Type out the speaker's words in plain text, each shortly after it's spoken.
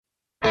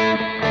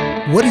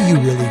What are you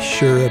really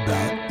sure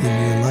about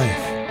in your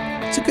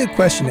life? It's a good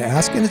question to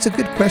ask, and it's a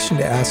good question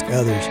to ask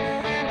others.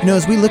 You know,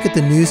 as we look at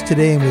the news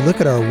today and we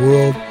look at our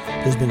world,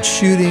 there's been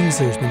shootings,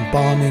 there's been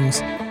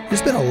bombings,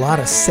 there's been a lot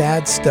of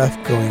sad stuff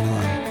going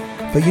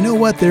on. But you know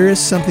what? There is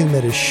something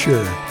that is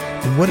sure,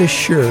 and what is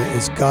sure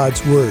is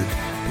God's Word,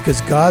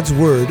 because God's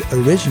Word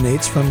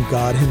originates from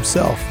God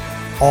Himself.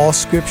 All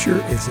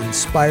Scripture is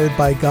inspired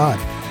by God.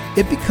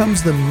 It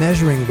becomes the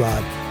measuring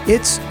rod.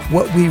 It's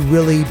what we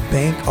really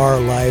bank our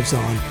lives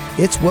on.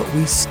 It's what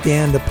we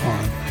stand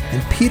upon.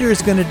 And Peter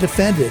is going to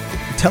defend it,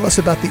 and tell us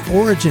about the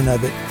origin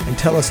of it, and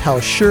tell us how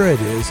sure it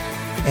is.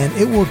 And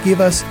it will give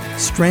us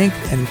strength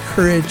and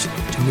courage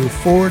to move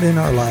forward in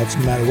our lives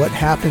no matter what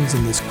happens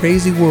in this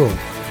crazy world.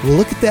 We'll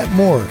look at that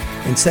more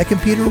in 2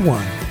 Peter 1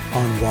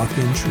 on Walk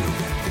in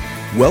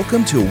Truth.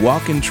 Welcome to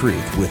Walk in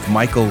Truth with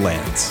Michael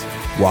Lance.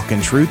 Walk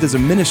in Truth is a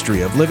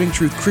ministry of Living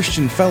Truth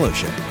Christian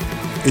Fellowship.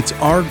 It's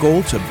our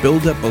goal to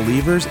build up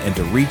believers and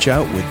to reach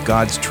out with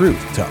God's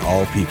truth to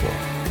all people.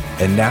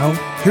 And now,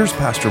 here's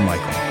Pastor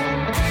Michael.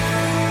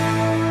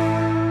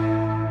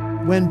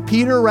 When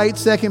Peter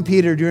writes 2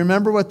 Peter, do you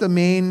remember what the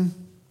main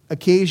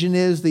occasion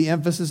is, the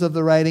emphasis of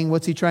the writing?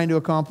 What's he trying to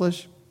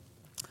accomplish?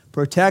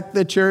 Protect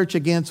the church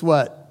against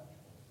what?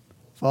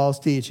 False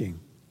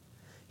teaching.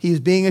 He's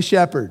being a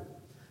shepherd,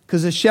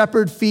 because a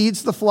shepherd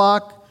feeds the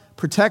flock,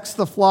 protects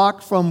the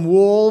flock from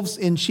wolves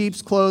in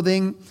sheep's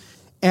clothing.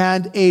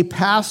 And a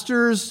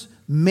pastor's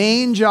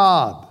main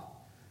job,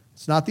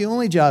 it's not the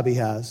only job he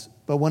has,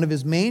 but one of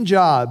his main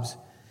jobs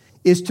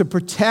is to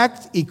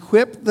protect,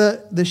 equip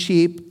the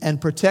sheep and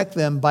protect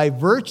them by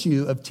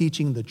virtue of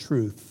teaching the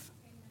truth,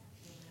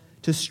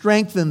 to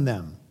strengthen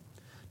them,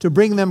 to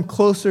bring them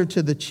closer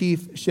to the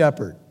chief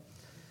shepherd.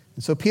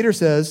 And so Peter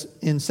says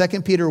in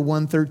 2 Peter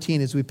 1:13,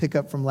 as we pick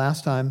up from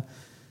last time,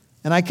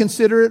 and I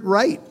consider it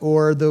right,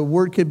 or the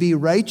word could be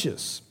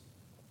righteous,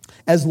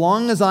 as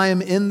long as I am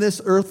in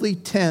this earthly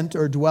tent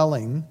or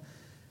dwelling.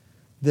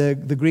 The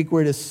Greek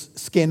word is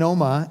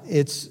skenoma.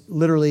 It's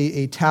literally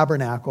a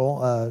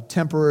tabernacle, a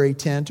temporary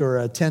tent or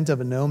a tent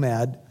of a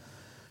nomad,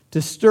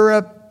 to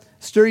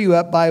stir you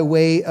up by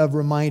way of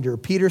reminder.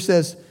 Peter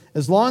says,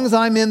 as long as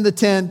I'm in the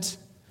tent,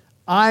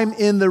 I'm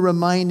in the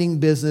reminding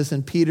business,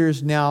 and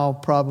Peter's now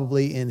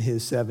probably in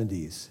his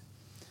 70s.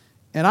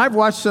 And I've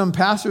watched some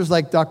pastors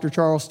like Dr.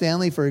 Charles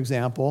Stanley, for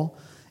example,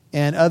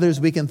 and others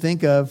we can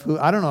think of who,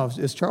 I don't know,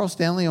 is Charles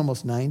Stanley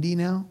almost 90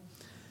 now?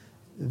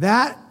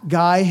 That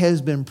guy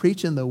has been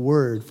preaching the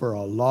word for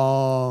a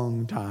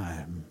long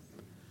time.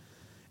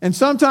 And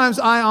sometimes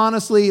I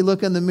honestly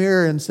look in the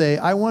mirror and say,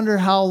 I wonder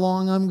how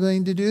long I'm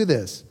going to do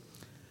this.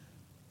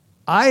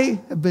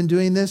 I have been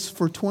doing this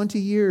for 20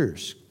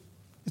 years.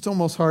 It's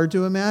almost hard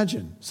to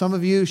imagine. Some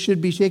of you should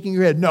be shaking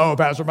your head. No,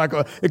 Pastor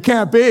Michael, it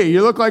can't be.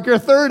 You look like you're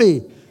 30.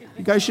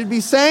 You guys should be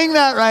saying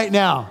that right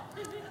now.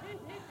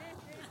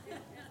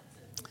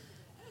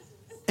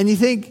 And you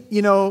think,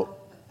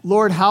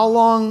 Lord, how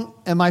long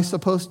am I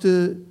supposed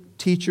to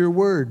teach your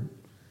word?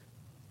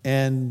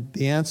 And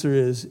the answer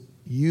is,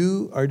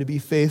 you are to be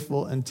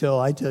faithful until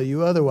I tell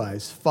you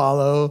otherwise.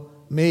 Follow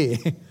me.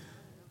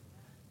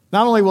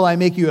 Not only will I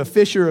make you a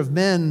fisher of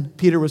men,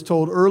 Peter was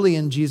told early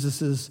in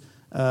Jesus'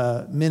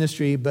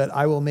 ministry, but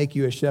I will make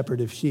you a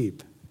shepherd of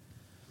sheep.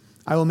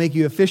 I will make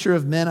you a fisher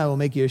of men. I will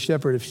make you a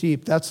shepherd of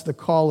sheep. That's the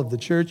call of the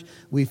church.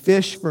 We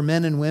fish for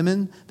men and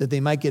women that they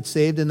might get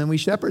saved, and then we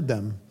shepherd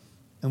them.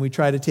 And we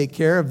try to take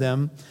care of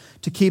them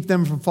to keep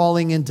them from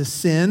falling into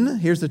sin.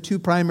 Here's the two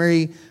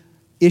primary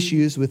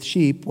issues with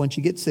sheep once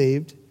you get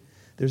saved.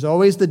 There's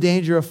always the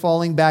danger of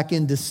falling back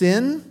into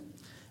sin,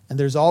 and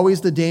there's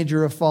always the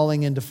danger of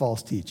falling into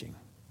false teaching.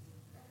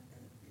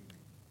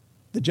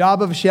 The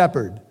job of a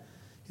shepherd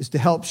is to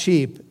help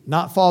sheep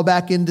not fall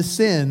back into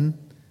sin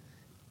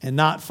and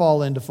not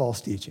fall into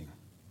false teaching.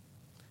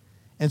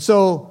 And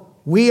so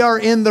we are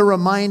in the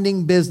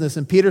reminding business.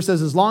 And Peter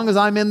says, as long as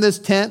I'm in this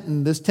tent,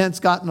 and this tent's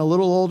gotten a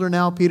little older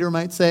now, Peter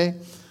might say,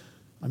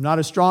 I'm not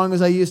as strong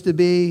as I used to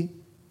be.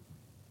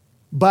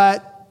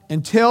 But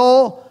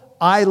until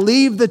I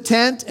leave the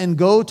tent and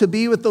go to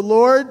be with the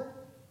Lord,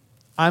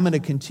 I'm going to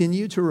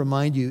continue to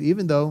remind you,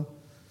 even though,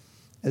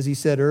 as he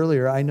said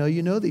earlier, I know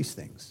you know these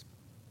things.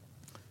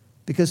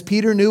 Because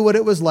Peter knew what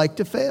it was like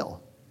to fail.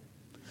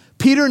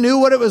 Peter knew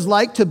what it was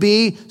like to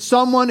be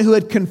someone who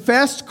had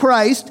confessed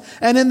Christ,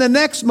 and in the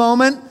next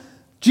moment,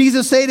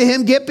 Jesus say to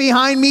him, get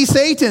behind me,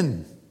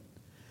 Satan.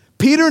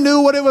 Peter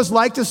knew what it was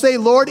like to say,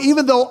 Lord,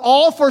 even though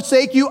all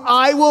forsake you,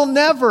 I will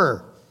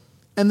never.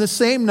 And the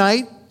same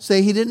night,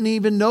 say he didn't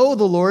even know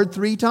the Lord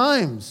 3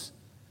 times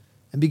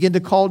and begin to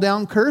call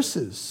down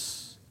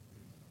curses.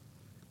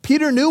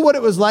 Peter knew what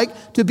it was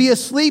like to be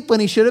asleep when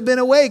he should have been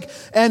awake.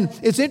 And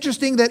it's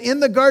interesting that in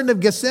the Garden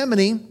of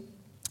Gethsemane,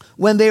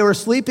 when they were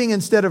sleeping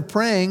instead of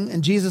praying,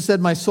 and Jesus said,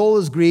 my soul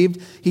is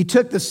grieved, he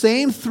took the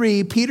same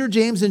 3, Peter,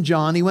 James, and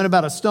John. He went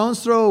about a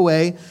stone's throw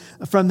away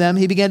from them.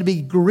 He began to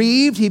be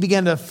grieved. He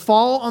began to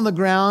fall on the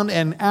ground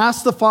and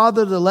ask the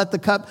Father to let the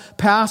cup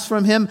pass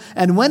from him.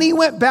 And when he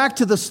went back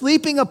to the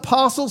sleeping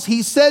apostles,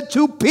 he said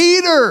to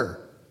Peter,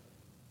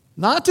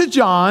 not to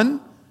John,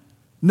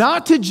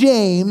 Not to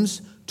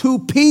James, to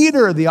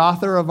Peter, the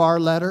author of our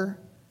letter.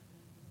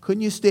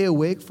 Couldn't you stay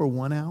awake for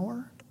 1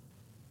 hour?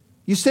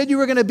 You said you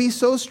were going to be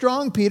so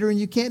strong, Peter, and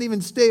you can't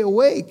even stay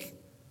awake.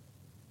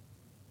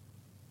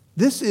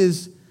 This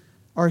is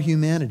our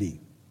humanity.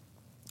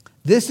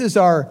 This is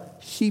our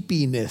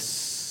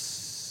sheepiness.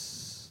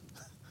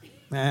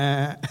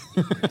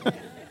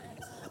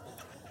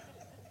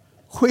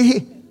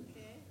 We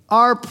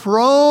are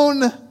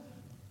prone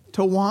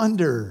to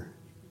wander.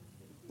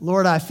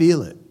 Lord, I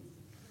feel it.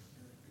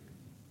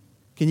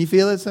 Can you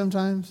feel it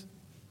sometimes?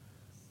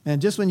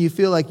 And just when you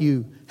feel like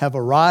you have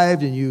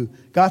arrived and you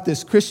got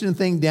this Christian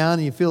thing down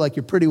and you feel like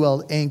you're pretty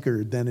well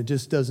anchored, then it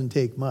just doesn't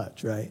take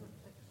much, right?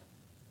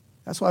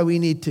 That's why we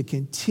need to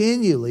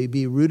continually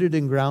be rooted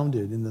and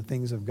grounded in the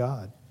things of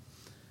God.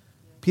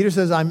 Peter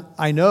says,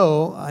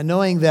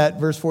 knowing that,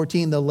 verse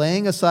 14, the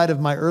laying aside of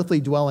my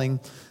earthly dwelling,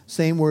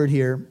 same word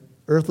here,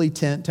 earthly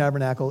tent,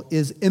 tabernacle,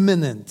 is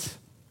imminent.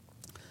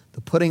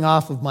 The putting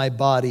off of my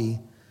body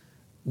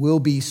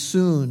will be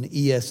soon,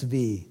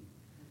 ESV.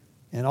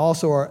 And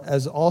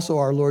as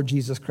our Lord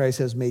Jesus Christ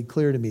has made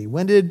clear to me.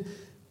 When did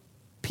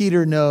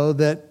Peter know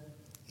that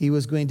he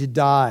was going to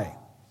die?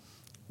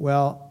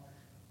 Well,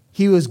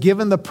 he was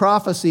given the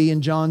prophecy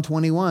in John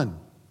 21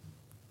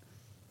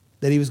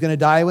 that he was going to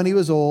die when he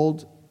was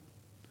old.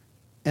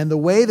 And the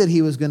way that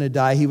he was going to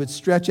die, he would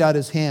stretch out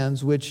his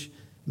hands, which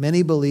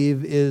many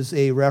believe is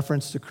a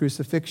reference to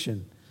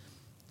crucifixion.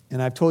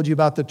 And I've told you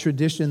about the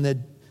tradition that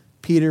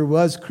Peter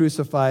was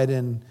crucified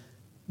and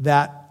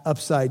that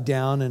upside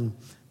down, and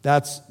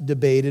that's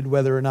debated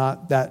whether or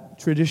not that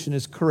tradition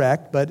is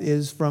correct, but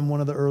is from one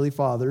of the early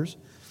fathers.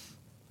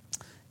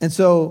 And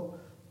so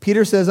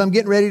Peter says, I'm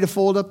getting ready to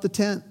fold up the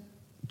tent,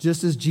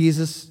 just as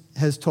Jesus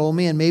has told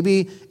me. And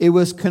maybe it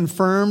was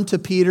confirmed to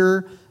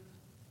Peter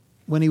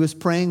when he was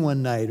praying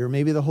one night, or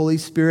maybe the Holy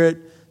Spirit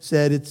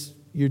said,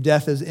 your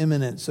death is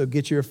imminent, so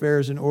get your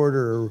affairs in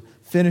order, or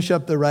finish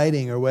up the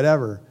writing, or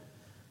whatever.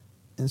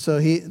 And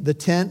so the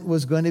tent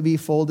was going to be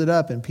folded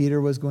up, and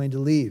Peter was going to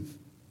leave.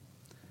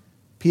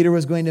 Peter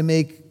was going to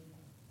make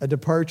a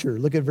departure.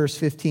 Look at verse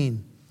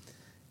 15.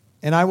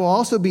 And I will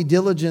also be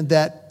diligent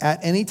that at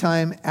any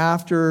time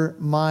after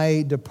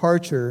my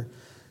departure,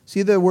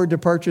 see the word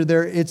departure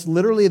there? It's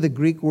literally the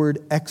Greek word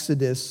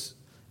exodus,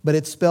 but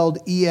it's spelled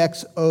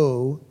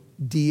E-X-O-D-O-S,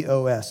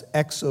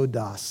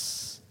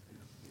 exodos.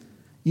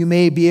 You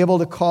may be able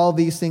to call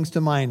these things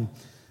to mind.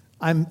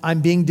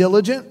 I'm being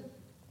diligent.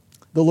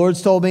 The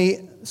Lord's told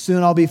me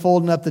soon I'll be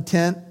folding up the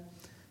tent.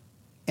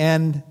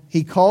 And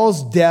he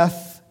calls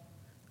death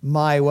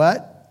my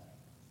what?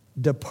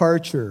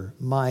 Departure,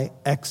 my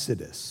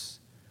exodus.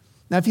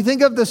 Now, if you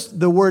think of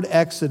the word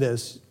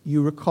exodus,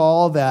 you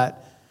recall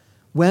that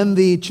when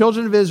the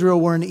children of Israel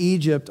were in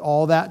Egypt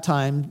all that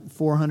time,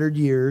 400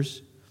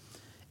 years,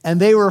 and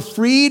they were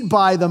freed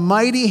by the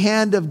mighty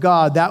hand of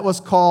God, that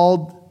was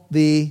called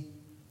the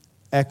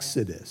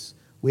Exodus.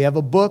 We have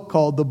a book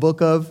called the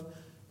Book of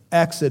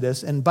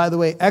Exodus. And by the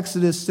way,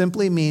 Exodus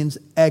simply means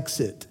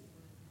exit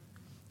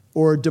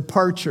or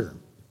departure.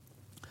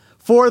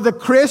 For the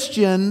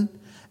Christian,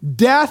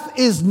 death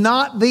is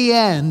not the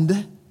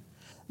end.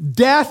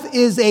 Death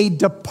is a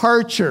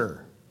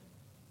departure.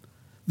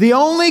 The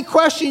only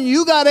question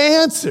you got to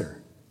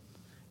answer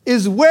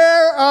is,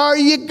 where are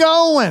you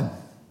going?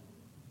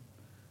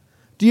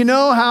 Do you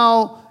know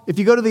how, if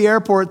you go to the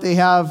airport, they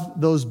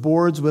have those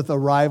boards with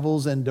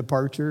arrivals and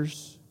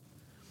departures?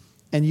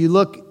 And you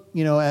look,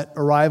 at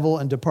arrival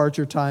and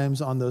departure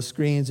times on those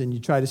screens, and you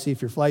try to see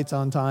if your flight's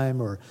on time,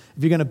 or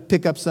if you're going to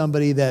pick up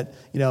somebody that,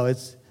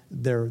 it's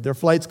their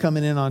flight's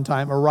coming in on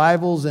time.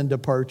 Arrivals and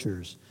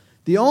departures.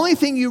 The only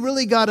thing you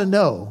really got to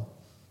know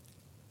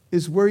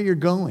is where you're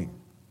going.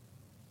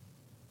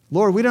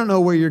 Lord, we don't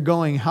know where you're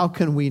going. How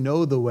can we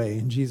know the way?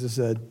 And Jesus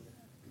said,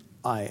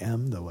 I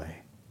am the way.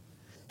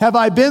 Have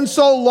I been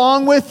so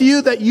long with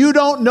you that you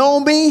don't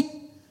know me?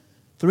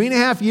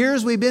 3.5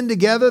 years we've been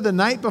together, the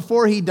night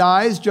before he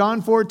dies,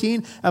 John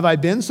 14. Have I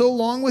been so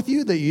long with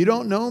you that you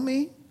don't know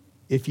me?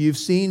 If you've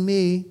seen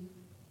me,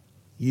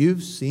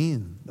 you've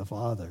seen the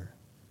Father.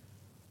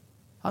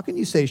 How can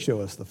you say,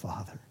 show us the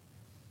Father?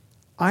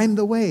 I'm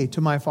the way to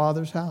my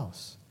Father's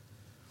house.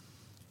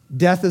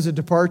 Death is a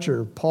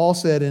departure. Paul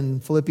said in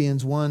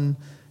Philippians 1,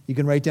 you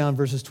can write down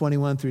verses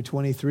 21 through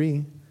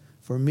 23.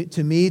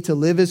 To me, to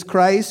live is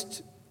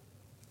Christ,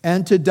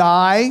 and to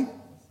die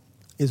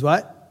is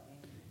what?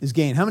 Is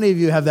gain. How many of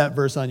you have that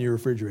verse on your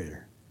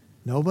refrigerator?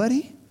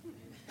 Nobody?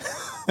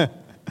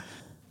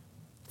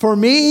 For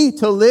me,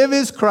 to live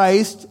is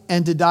Christ,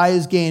 and to die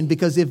is gain.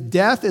 Because if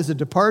death is a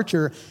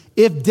departure,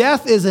 if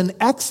death is an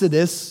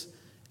exodus,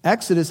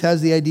 exodus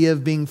has the idea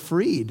of being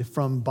freed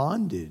from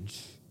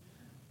bondage.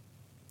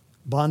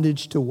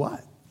 Bondage to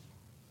what?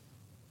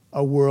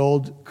 A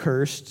world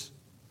cursed,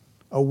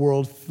 a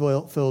world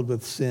filled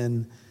with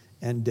sin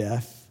and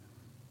death.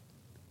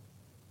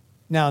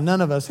 Now,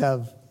 none of us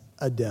have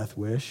a death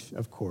wish,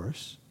 of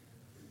course.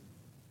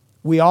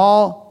 We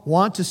all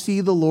want to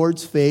see the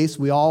Lord's face.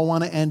 We all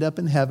want to end up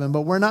in heaven,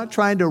 but we're not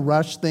trying to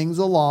rush things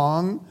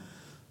along.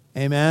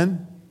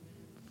 Amen?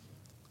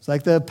 It's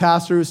like the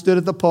pastor who stood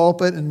at the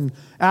pulpit and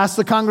asked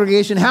the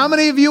congregation, how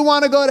many of you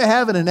want to go to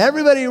heaven? And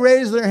everybody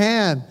raised their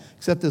hand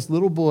except this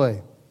little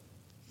boy.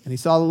 And he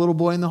saw the little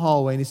boy in the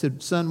hallway and he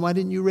said, son, why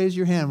didn't you raise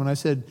your hand when I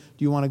said, do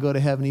you want to go to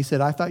heaven? He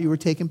said, I thought you were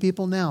taking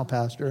people now,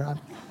 Pastor.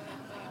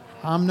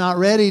 I'm not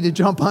ready to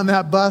jump on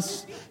that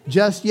bus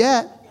just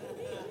yet.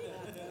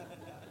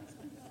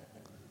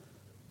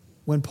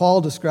 When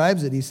Paul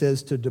describes it, he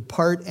says to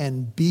depart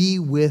and be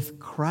with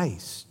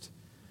Christ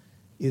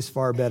is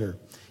far better.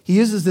 He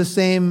uses the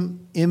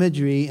same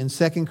imagery in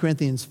 2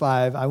 Corinthians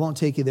 5. I won't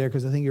take you there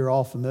because I think you're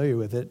all familiar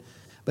with it.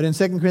 But in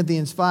 2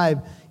 Corinthians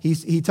 5,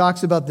 he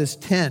talks about this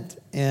tent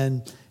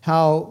and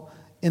how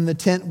in the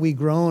tent we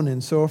groan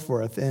and so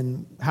forth,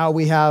 and how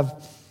we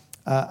have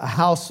a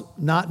house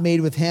not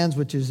made with hands,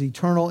 which is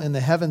eternal in the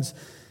heavens.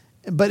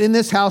 But in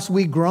this house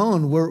we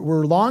groan.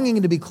 We're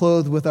longing to be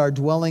clothed with our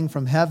dwelling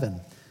from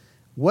heaven.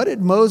 What did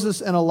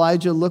Moses and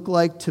Elijah look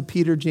like to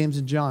Peter, James,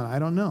 and John? I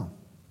don't know.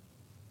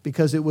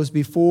 Because it was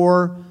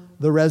before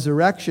the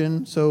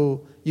resurrection,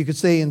 so you could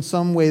say in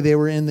some way they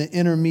were in the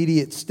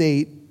intermediate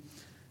state.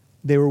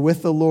 They were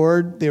with the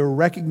Lord. They were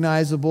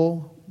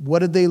recognizable. What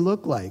did they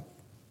look like?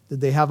 Did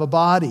they have a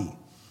body?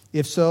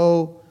 If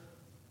so,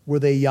 were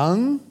they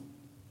young?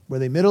 Were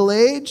they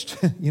middle-aged?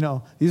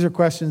 These are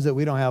questions that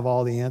we don't have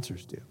all the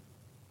answers to.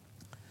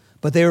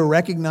 But they were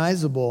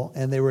recognizable,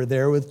 and they were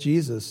there with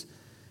Jesus,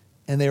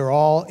 and they were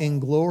all in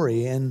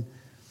glory. And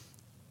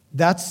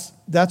that's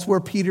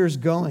where Peter's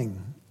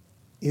going,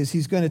 is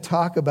he's going to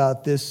talk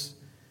about this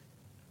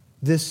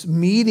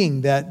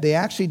meeting that they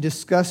actually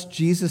discussed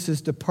Jesus'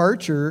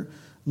 departure,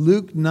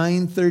 Luke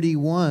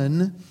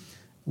 9:31,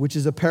 which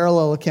is a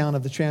parallel account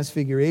of the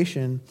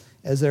transfiguration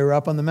as they were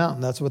up on the mountain.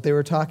 That's what they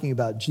were talking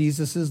about.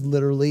 Jesus is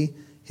literally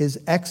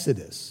his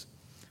exodus,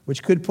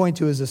 which could point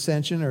to his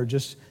ascension or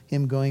just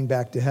him going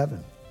back to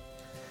heaven.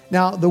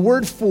 Now, the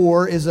word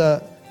for is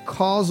a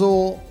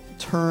causal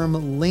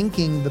term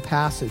linking the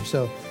passage.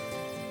 So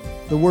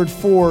the word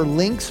for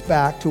links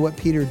back to what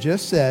Peter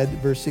just said,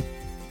 verse 6.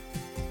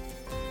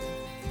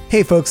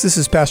 Hey folks, this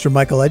is Pastor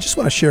Michael. I just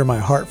want to share my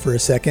heart for a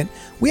second.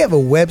 We have a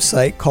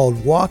website called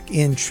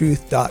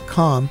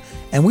walkintruth.com,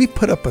 and we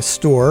put up a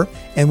store,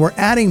 and we're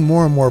adding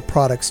more and more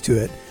products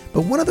to it.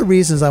 But one of the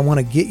reasons I want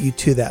to get you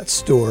to that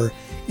store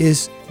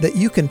is that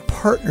you can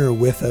partner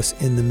with us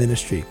in the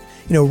ministry.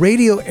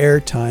 Radio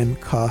airtime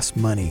costs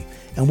money,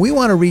 and we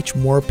want to reach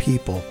more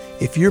people.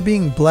 If you're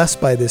being blessed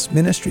by this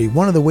ministry,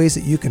 one of the ways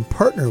that you can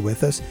partner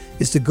with us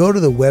is to go to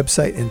the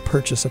website and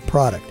purchase a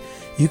product.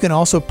 You can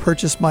also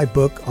purchase my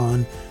book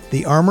on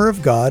the armor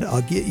of God.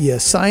 I'll get you a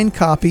signed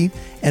copy,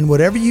 and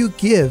whatever you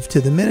give to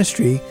the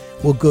ministry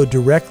will go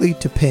directly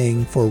to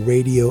paying for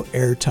radio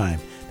airtime.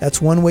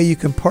 That's one way you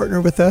can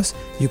partner with us.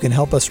 You can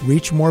help us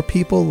reach more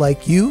people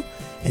like you,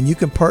 and you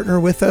can partner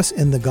with us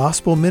in the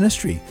gospel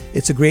ministry.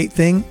 It's a great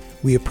thing.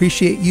 We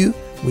appreciate you.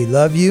 We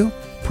love you.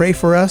 Pray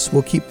for us.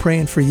 We'll keep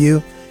praying for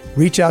you.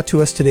 Reach out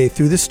to us today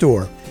through the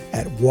store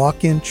at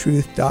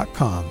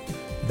walkintruth.com.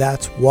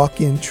 That's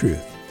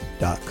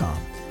walkintruth.com.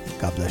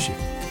 God bless you.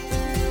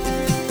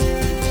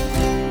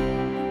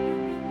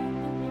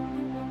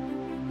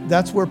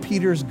 That's where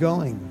Peter's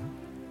going,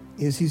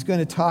 is he's going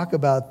to talk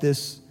about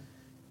this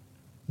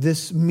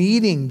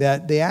meeting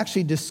that they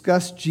actually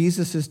discussed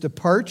Jesus'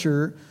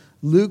 departure,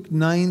 Luke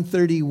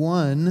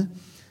 9:31,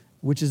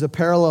 which is a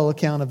parallel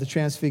account of the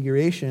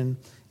transfiguration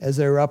as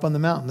they were up on the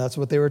mountain. That's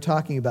what they were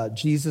talking about.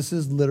 Jesus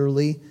is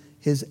literally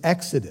his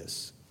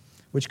exodus,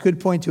 which could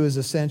point to his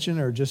ascension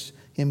or just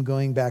him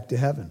going back to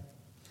heaven.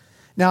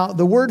 Now,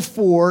 the word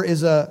for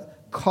is a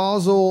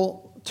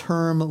causal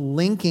term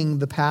linking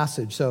the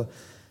passage. So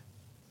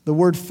the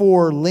word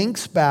for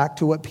links back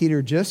to what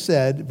Peter just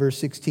said, verse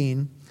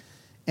 16,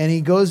 and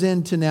he goes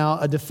into now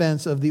a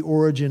defense of the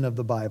origin of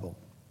the Bible.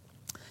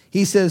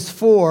 He says,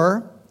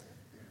 for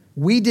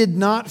we did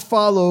not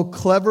follow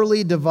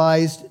cleverly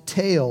devised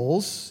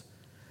tales.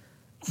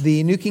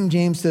 The New King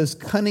James says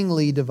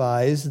cunningly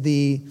devised.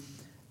 The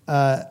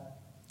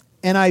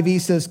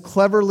NIV says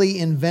cleverly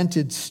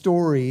invented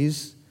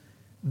stories.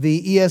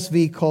 The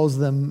ESV calls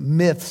them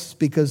myths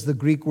because the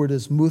Greek word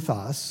is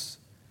muthos.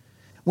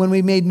 When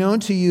we made known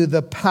to you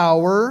the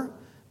power,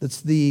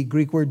 that's the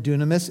Greek word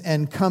dunamis,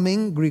 and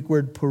coming, Greek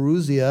word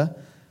parousia,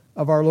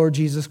 of our Lord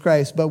Jesus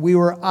Christ. But we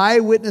were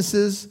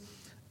eyewitnesses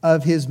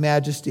of his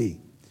majesty.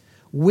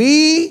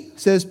 We,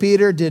 says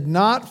Peter, did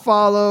not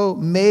follow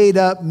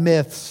made-up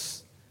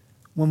myths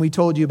when we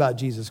told you about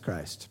Jesus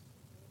Christ.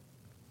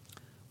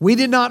 We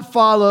did not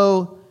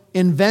follow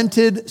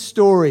invented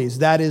stories.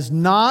 That is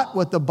not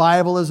what the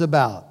Bible is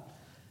about.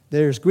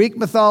 There's Greek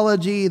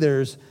mythology,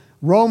 there's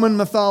Roman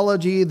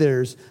mythology,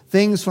 there's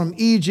things from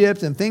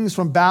Egypt and things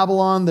from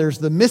Babylon, there's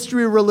the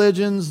mystery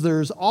religions,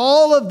 there's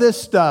all of this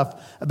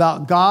stuff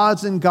about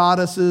gods and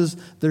goddesses,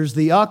 there's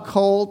the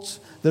occult,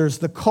 there's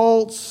the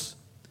cults,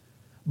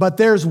 but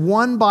there's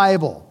one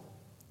Bible,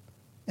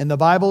 and the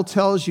Bible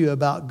tells you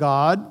about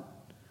God,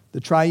 the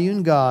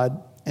triune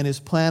God, and his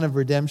plan of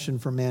redemption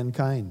for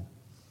mankind.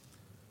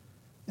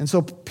 And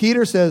so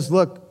Peter says,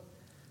 look,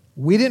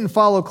 We didn't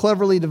follow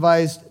cleverly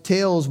devised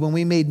tales when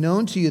we made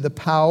known to you the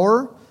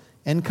power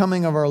and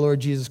coming of our Lord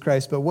Jesus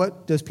Christ. But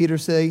what does Peter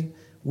say?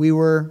 We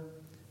were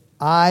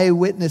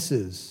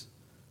eyewitnesses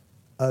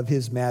of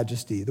his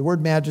majesty. The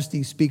word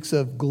majesty speaks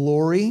of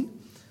glory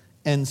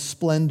and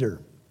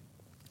splendor.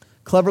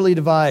 Cleverly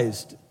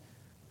devised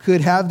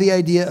could have the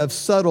idea of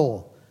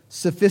subtle,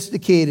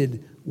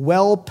 sophisticated,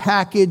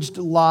 well-packaged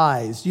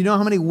lies. Do you know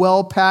how many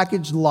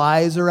well-packaged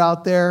lies are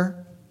out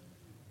there?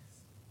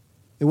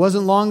 It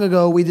wasn't long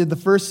ago we did the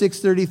first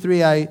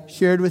 633 I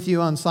shared with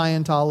you on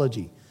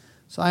Scientology.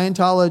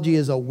 Scientology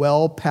is a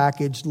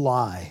well-packaged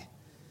lie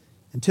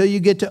until you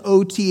get to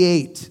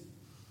OT8.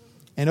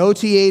 And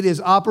OT8 is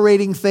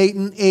Operating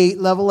Thetan 8,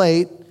 level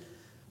 8,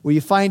 where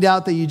you find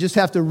out that you just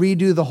have to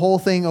redo the whole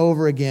thing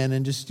over again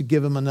and just to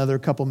give them another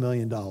couple $1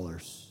 million.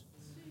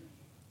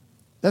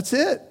 That's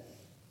it.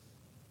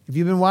 If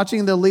you've been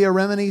watching the Leah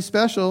Remini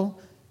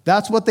special,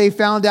 that's what they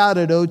found out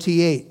at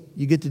OT8.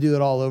 You get to do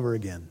it all over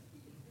again.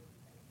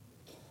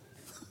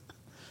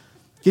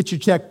 Get your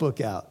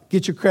checkbook out.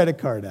 Get your credit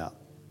card out.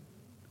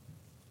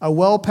 A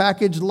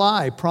well-packaged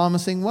lie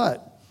promising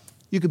what?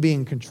 You could be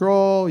in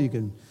control. You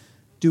can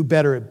do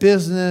better at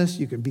business.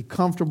 You can be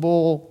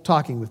comfortable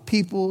talking with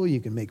people.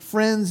 You can make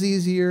friends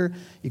easier.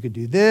 You could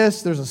do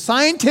this. There's a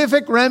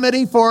scientific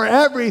remedy for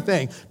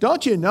everything.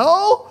 Don't you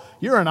know?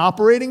 You're an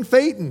operating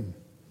Thetan.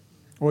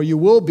 Or you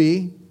will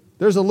be.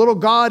 There's a little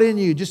God in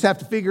you. You just have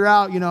to figure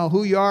out,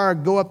 who you are,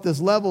 go up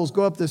this levels,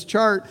 go up this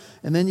chart,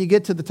 and then you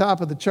get to the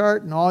top of the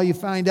chart, and all you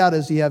find out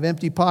is you have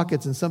empty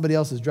pockets and somebody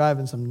else is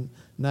driving some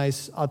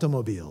nice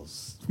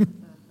automobiles.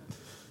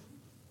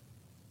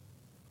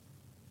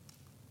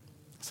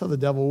 That's how the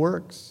devil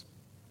works.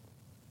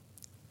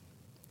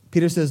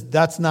 Peter says,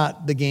 that's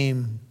not the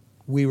game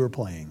we were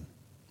playing.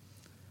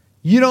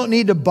 You don't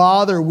need to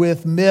bother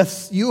with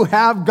myths. You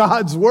have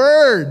God's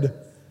word.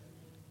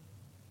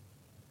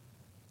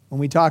 When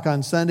we talk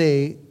on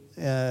Sunday,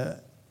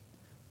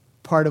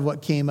 part of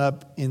what came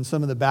up in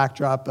some of the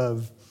backdrop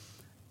of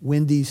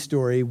Wendy's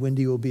story,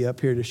 Wendy will be up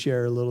here to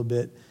share a little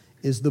bit,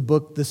 is the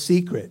book The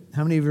Secret.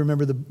 How many of you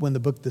remember when the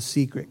book The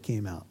Secret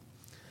came out?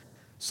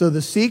 So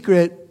The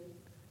Secret,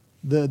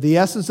 the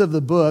essence of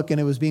the book, and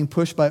it was being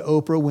pushed by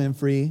Oprah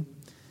Winfrey,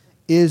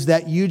 is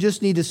that you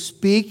just need to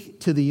speak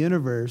to the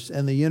universe,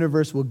 and the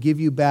universe will give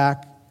you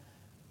back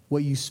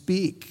what you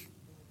speak.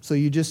 So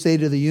you just say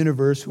to the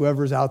universe,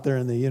 whoever's out there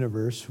in the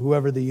universe,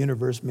 whoever the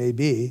universe may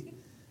be,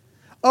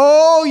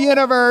 "Oh,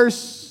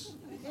 universe,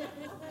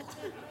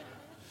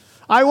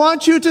 I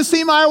want you to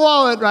see my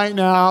wallet right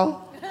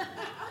now.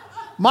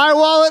 My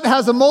wallet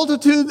has a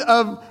multitude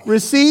of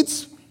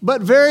receipts,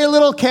 but very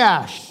little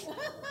cash.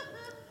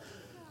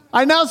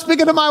 I now speak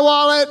into my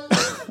wallet,"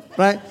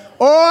 right?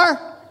 Or,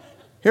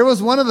 here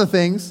was one of the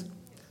things,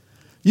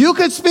 you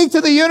could speak to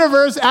the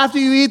universe after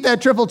you eat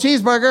that triple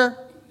cheeseburger.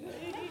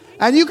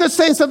 And you could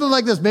say something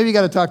like this. Maybe you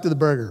got to talk to the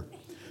burger.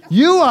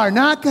 "You are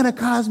not going to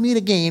cause me to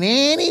gain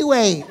any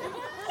weight."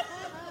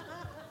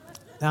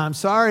 Now, I'm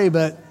sorry,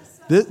 but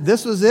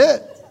this was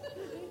it.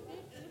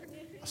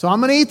 So I'm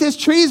going to eat this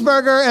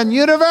cheeseburger, and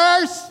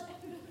universe.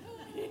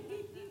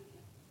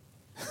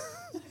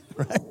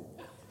 Right?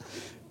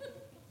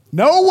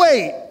 No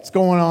weight's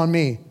going on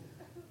me.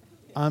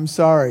 I'm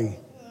sorry.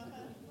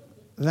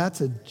 That's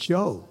a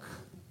joke.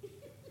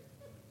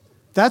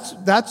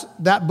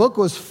 That book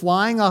was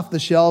flying off the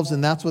shelves,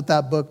 and that's what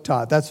that book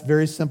taught. That's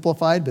very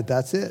simplified, but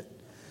that's it.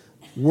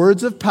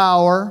 Words of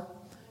power.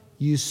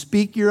 You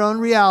speak your own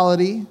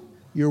reality.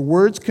 Your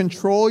words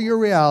control your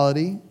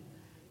reality.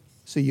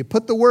 So you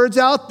put the words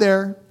out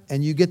there,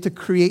 and you get to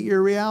create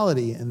your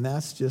reality, and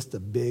that's just a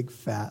big,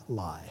 fat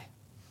lie.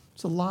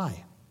 It's a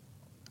lie.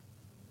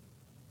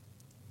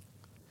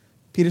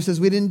 Peter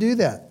says we didn't do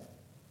that.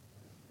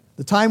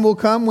 The time will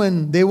come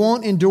when they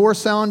won't endure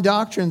sound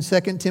doctrine,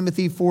 2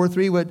 Timothy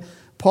 4:3, what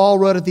Paul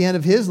wrote at the end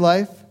of his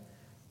life.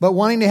 But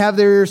wanting to have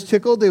their ears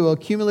tickled, they will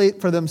accumulate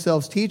for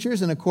themselves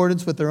teachers in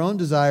accordance with their own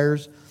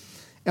desires,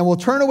 and will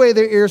turn away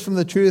their ears from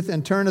the truth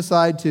and turn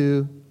aside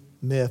to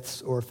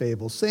myths or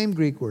fables. Same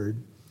Greek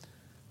word,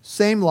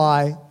 same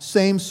lie,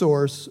 same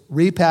source,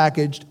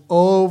 repackaged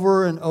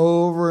over and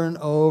over and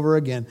over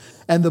again.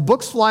 And the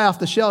books fly off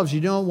the shelves.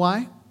 You know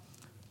why?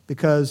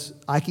 Because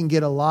I can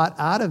get a lot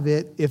out of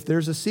it if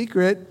there's a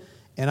secret,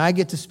 and I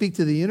get to speak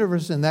to the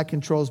universe, and that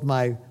controls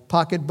my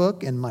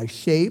pocketbook and my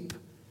shape,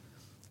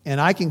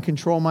 and I can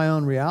control my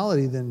own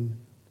reality, then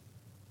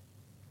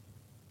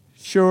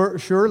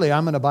surely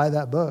I'm going to buy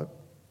that book.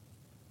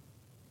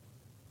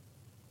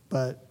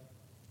 But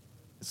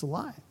it's a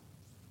lie.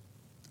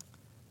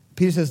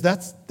 Peter says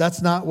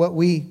that's not what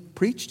we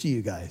preach to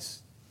you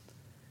guys.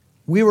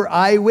 We were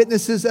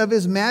eyewitnesses of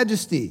his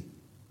majesty.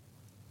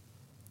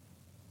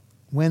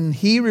 When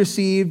he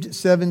received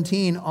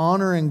 17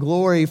 honor and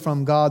glory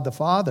from God the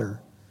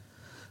Father,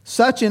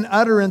 such an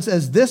utterance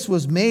as this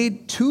was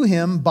made to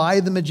him by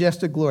the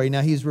majestic glory.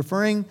 Now he's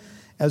referring,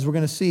 as we're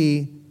going to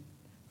see,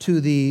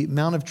 to the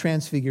Mount of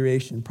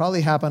Transfiguration.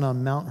 Probably happened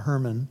on Mount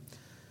Hermon.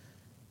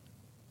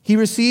 He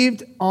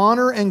received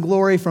honor and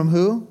glory from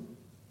who?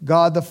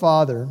 God the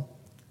Father.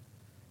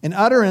 An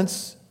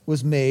utterance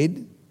was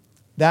made.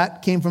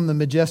 That came from the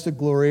majestic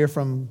glory or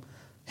from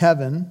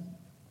heaven.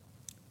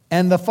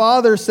 And the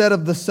Father said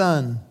of the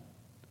Son,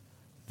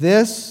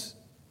 "This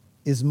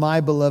is my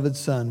beloved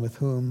Son with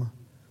whom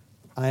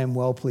I am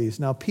well pleased."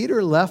 Now,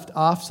 Peter left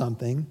off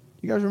something.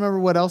 You guys remember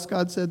what else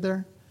God said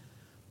there?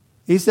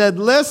 He said,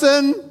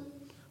 "Listen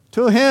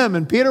to him."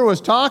 And Peter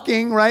was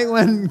talking right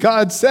when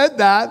God said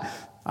that.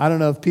 I don't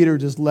know if Peter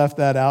just left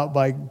that out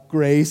by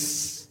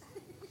grace.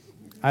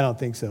 I don't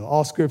think so.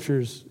 All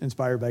Scripture's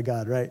inspired by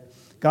God, right?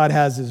 God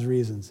has his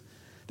reasons.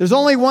 There's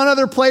only one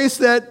other place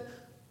that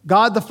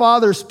God the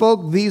Father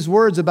spoke these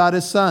words about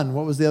his Son.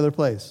 What was the other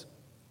place?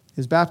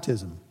 His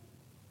baptism.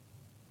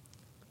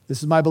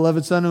 "This is my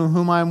beloved Son in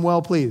whom I am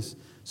well pleased."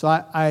 So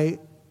I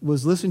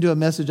was listening to a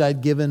message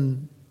I'd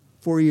given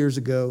 5 years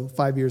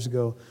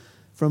ago,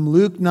 from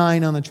Luke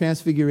 9 on the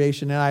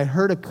Transfiguration, and I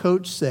heard a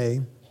coach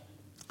say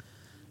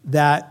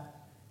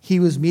that he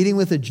was meeting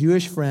with a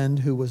Jewish friend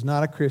who was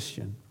not a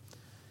Christian.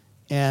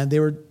 And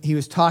he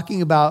was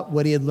talking about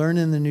what he had learned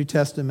in the New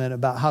Testament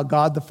about how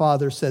God the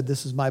Father said,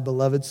 "This is my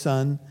beloved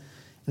Son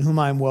in whom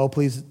I am well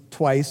pleased,"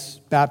 twice,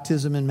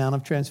 baptism and Mount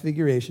of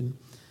Transfiguration.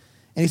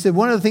 And he said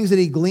one of the things that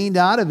he gleaned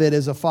out of it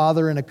as a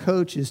father and a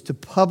coach is to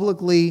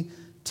publicly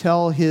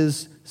tell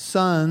his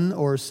son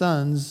or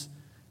sons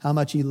how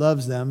much he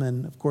loves them.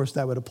 And of course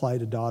that would apply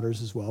to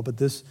daughters as well.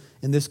 But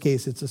in this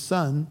case, it's a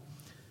son.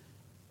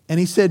 And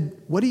he said,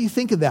 "What do you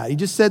think of that?" He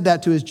just said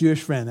that to his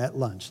Jewish friend at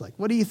lunch. Like,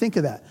 "What do you think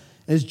of that?"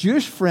 And his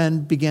Jewish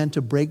friend began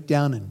to break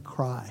down and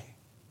cry.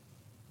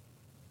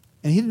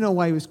 And he didn't know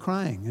why he was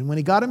crying. And when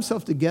he got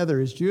himself together,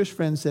 his Jewish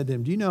friend said to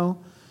him, "Do you know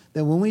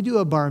that when we do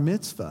a bar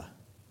mitzvah,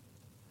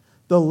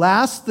 the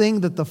last thing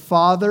that the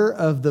father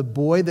of the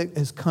boy that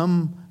has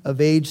come of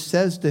age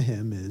says to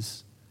him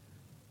is,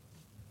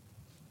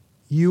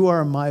 'You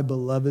are my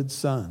beloved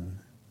Son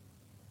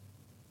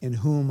in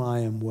whom I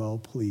am well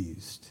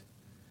pleased.'"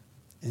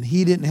 And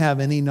he didn't have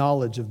any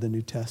knowledge of the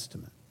New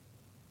Testament.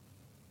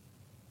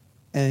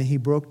 And he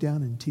broke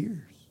down in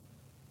tears.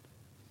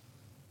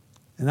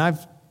 And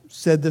I've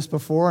said this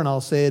before, and I'll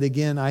say it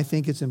again. I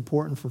think it's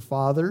important for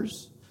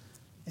fathers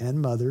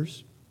and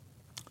mothers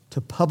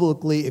to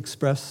publicly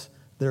express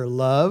their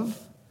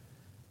love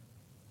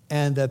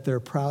and that they're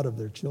proud of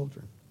their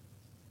children.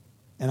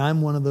 And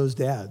I'm one of those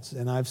dads.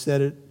 And I've said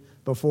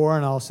it before,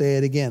 and I'll say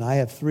it again. I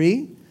have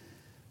 3.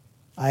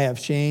 I have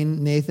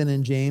Shane, Nathan,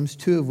 and James,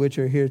 2 of which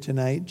are here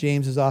tonight.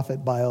 James is off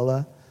at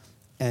Biola.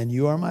 And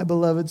you are my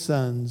beloved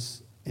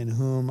sons in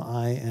whom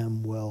I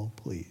am well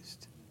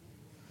pleased.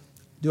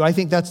 Do I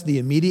think that's the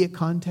immediate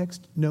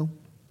context? No.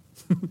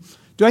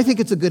 Do I think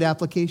it's a good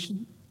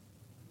application?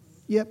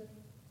 Yep.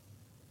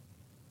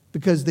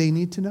 Because they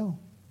need to know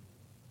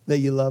that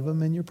you love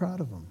them and you're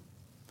proud of them.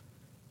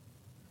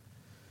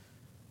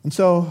 And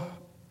so,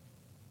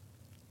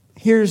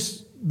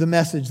 here's the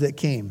message that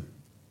came.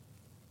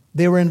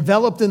 They were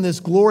enveloped in this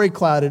glory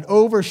cloud. It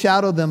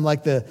overshadowed them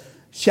like the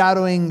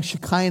shadowing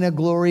Shekinah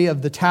glory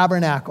of the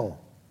tabernacle.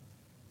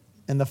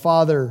 And the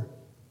Father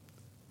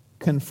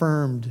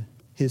confirmed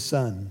his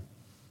Son.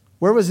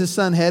 Where was his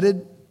Son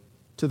headed?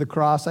 To the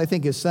cross. I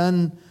think his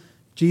Son,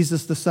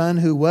 Jesus the Son,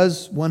 who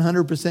was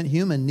 100%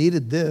 human,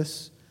 needed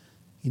this.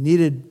 He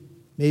needed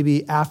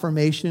maybe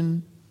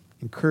affirmation,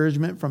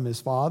 encouragement from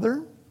his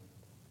Father.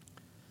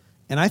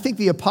 And I think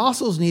the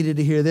apostles needed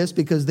to hear this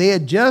because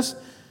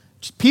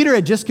Peter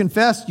had just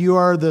confessed, "You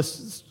are the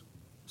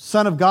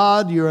Son of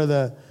God, you are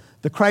the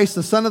Christ,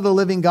 the Son of the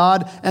living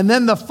God." And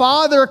then the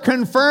Father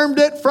confirmed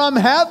it from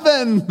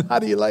heaven. How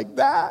do you like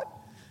that?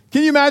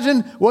 Can you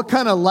imagine what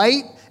kind of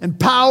light and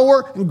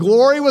power and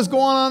glory was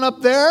going on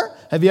up there?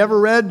 Have you ever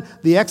read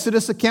the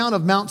Exodus account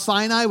of Mount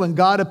Sinai when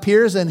God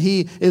appears and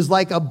he is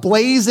like a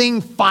blazing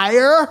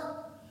fire?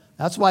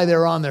 That's why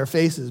they're on their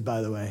faces,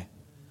 by the way.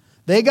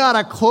 They got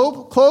a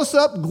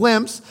close-up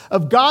glimpse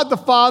of God the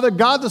Father,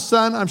 God the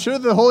Son. I'm sure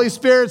the Holy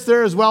Spirit's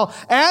there as well.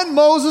 And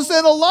Moses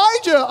and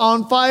Elijah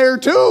on fire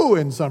too,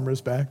 in some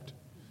respect.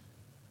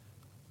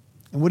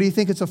 And what do you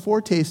think it's a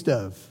foretaste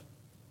of?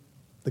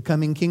 The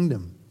coming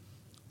kingdom.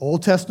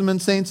 Old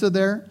Testament saints are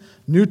there.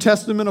 New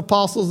Testament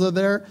apostles are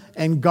there.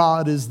 And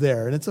God is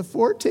there. And it's a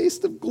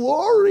foretaste of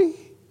glory.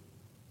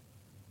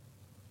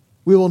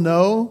 We will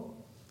know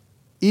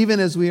even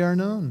as we are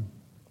known.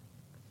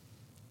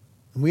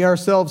 And we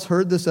ourselves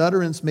heard this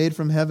utterance made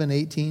from heaven,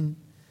 18,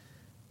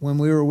 when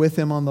we were with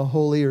him on the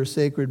holy or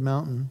sacred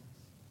mountain.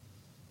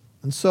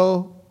 And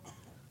so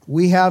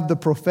we have the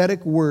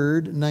prophetic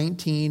word,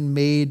 19,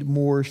 made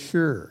more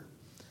sure.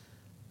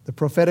 The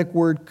prophetic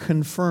word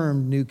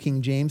confirmed, New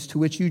King James, to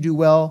which you do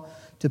well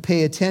to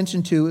pay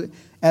attention to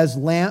as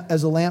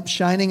a lamp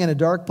shining in a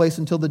dark place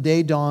until the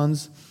day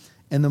dawns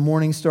and the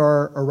morning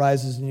star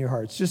arises in your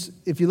hearts. Just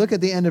if you look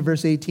at the end of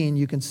verse 18,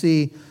 you can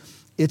see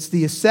it's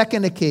the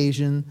second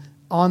occasion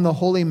on the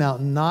holy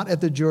mountain, not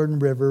at the Jordan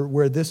River,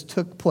 where this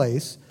took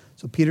place.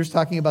 So Peter's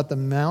talking about the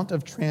Mount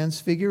of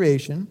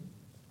Transfiguration.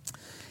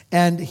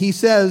 And he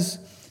says,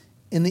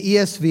 in the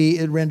ESV,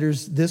 it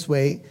renders this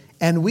way,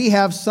 "And we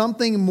have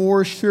something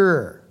more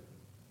sure,"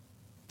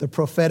 the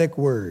prophetic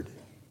word.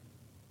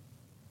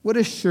 What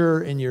is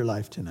sure in your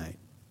life tonight?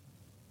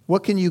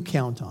 What can you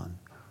count on?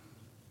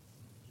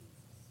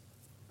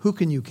 Who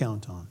can you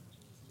count on?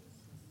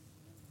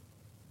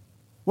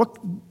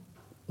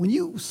 When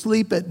you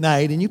sleep at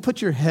night and you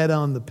put your head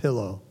on the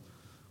pillow,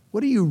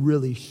 what are you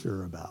really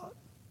sure about?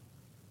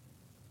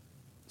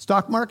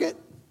 Stock market?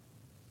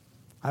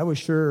 I was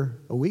sure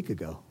a week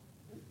ago.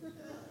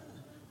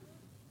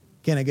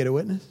 Can I get a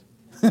witness?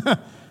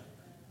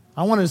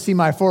 I wanted to see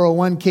my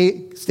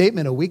 401k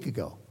statement a week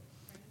ago.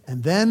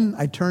 And then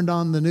I turned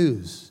on the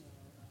news.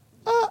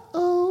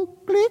 Uh-oh,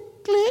 click,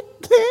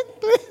 click,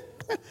 click,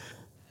 click.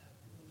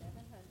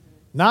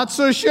 Not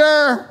so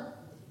sure.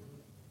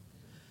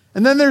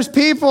 And then there's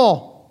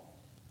people.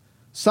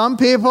 Some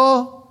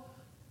people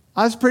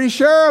I was pretty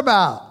sure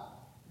about.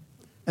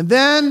 And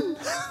then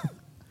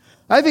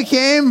I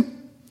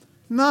became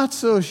not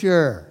so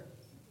sure.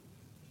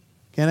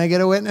 Can I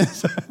get a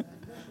witness?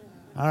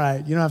 All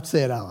right, you don't have to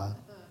say it out loud.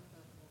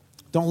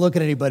 Don't look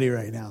at anybody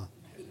right now.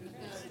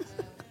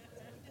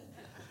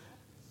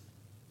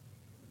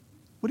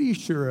 What are you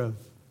sure of?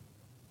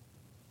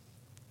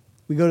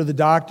 We go to the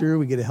doctor,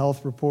 we get a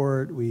health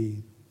report,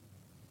 we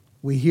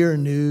hear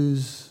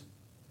news.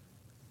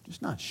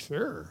 Just not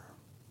sure.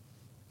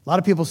 A lot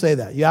of people say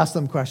that. You ask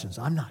them questions.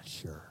 I'm not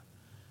sure.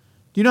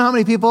 Do you know how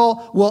many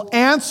people will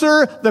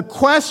answer the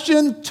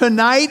question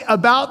tonight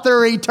about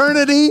their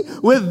eternity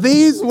with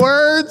these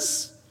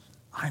words?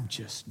 I'm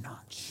just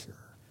not sure.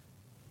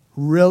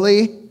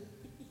 Really?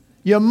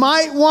 You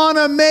might want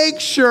to make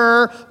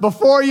sure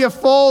before you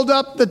fold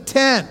up the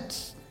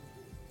tent.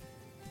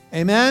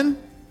 Amen?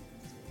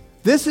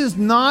 This is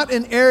not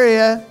an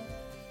area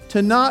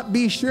to not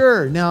be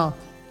sure. Now,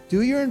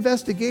 do your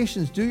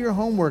investigations, do your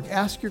homework,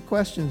 ask your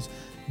questions,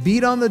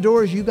 beat on the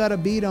doors you got to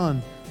beat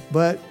on,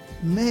 but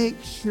make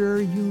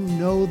sure you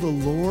know the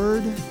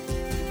Lord.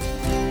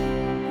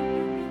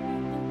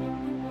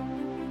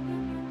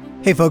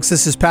 Hey folks,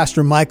 this is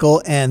Pastor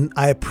Michael, and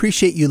I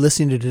appreciate you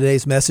listening to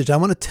today's message. I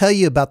want to tell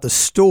you about the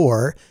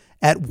store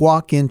at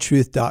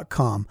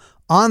walkintruth.com.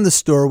 On the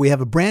store, we have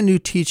a brand new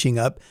teaching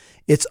up.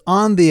 It's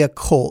on the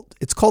occult.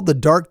 It's called The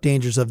Dark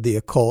Dangers of the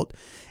Occult.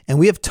 And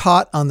we have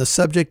taught on the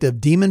subject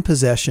of demon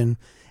possession,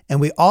 and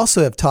we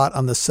also have taught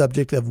on the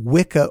subject of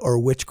Wicca or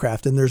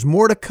witchcraft. And there's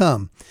more to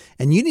come.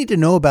 And you need to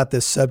know about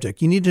this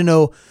subject. You need to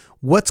know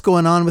what's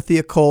going on with the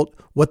occult,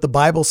 what the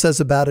Bible says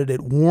about it.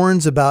 It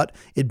warns about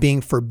it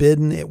being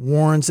forbidden. It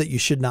warns that you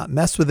should not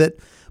mess with it.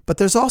 But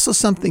there's also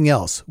something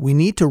else. We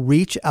need to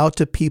reach out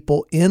to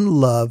people in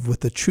love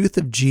with the truth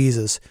of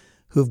Jesus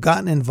who have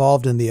gotten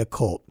involved in the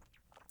occult.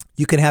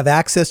 You can have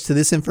access to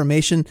this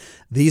information,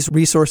 these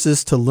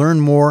resources to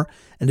learn more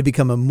and to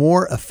become a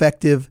more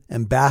effective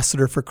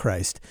ambassador for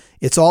Christ.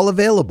 It's all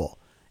available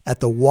at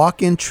the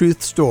Walk in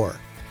Truth store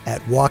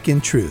at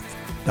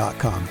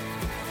walkintruth.com.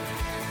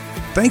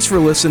 Thanks for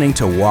listening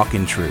to Walk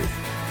in Truth.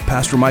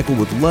 Pastor Michael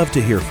would love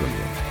to hear from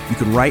you. You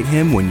can write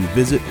him when you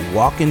visit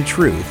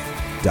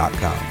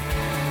walkintruth.com.